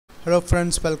Hello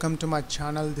friends, welcome to my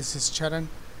channel. This is Charan.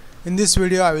 In this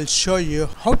video I will show you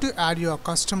how to add your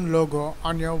custom logo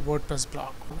on your WordPress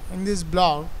blog. In this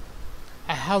blog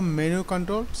I have menu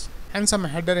controls and some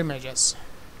header images,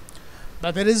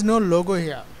 but there is no logo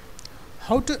here.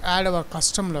 How to add our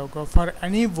custom logo for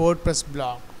any WordPress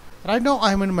blog? Right now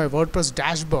I am in my WordPress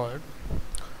dashboard.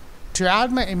 To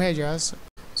add my images,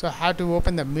 so I have to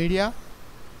open the media,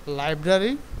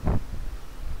 library.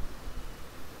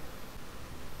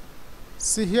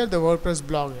 See here the WordPress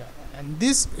blog here, and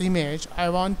this image I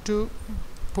want to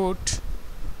put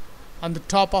on the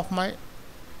top of my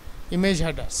image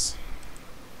headers.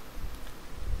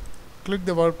 Click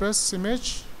the WordPress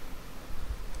image,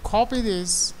 copy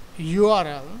this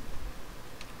URL,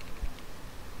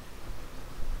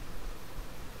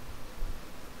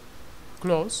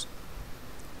 close,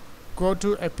 go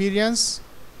to appearance,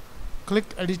 click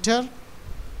editor,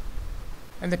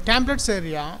 and the templates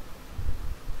area.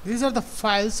 These are the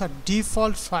files or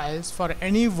default files for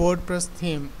any WordPress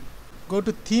theme. Go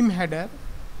to theme header,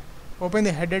 open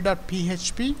the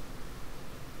header.php.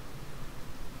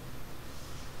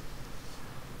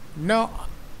 Now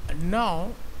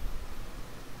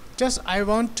just I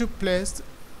want to place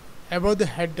above the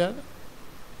header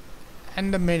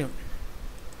and the menu.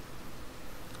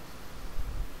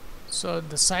 So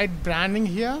the site branding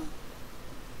here,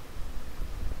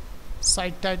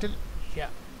 site title here.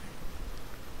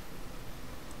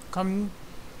 Come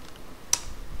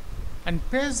and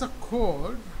paste the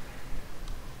code,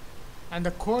 and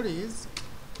the code is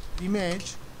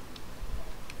image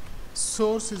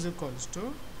source is equals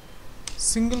to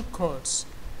single quotes.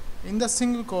 In the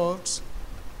single quotes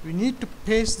we need to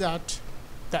paste that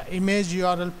the image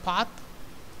URL path,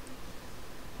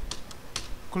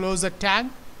 close the tag,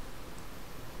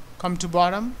 come to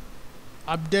bottom,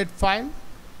 update file.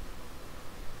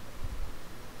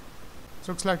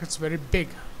 Looks like it's very big.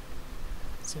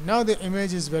 So now the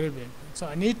image is very big, so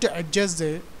I need to adjust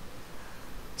the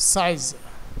size.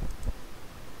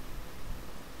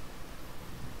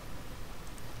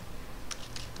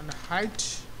 And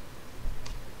height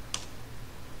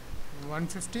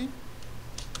 150,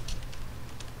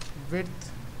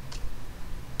 width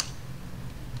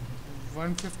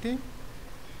 150.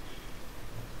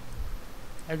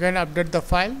 Again update the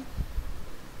file,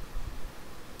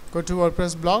 go to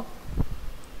WordPress blog,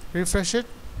 refresh it.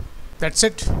 That's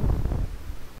it.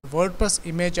 WordPress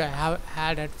image I have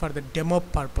added for the demo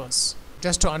purpose,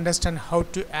 just to understand how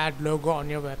to add logo on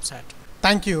your website.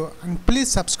 Thank you, and please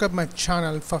subscribe my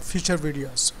channel for future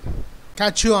videos.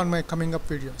 Catch you on my coming up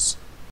videos.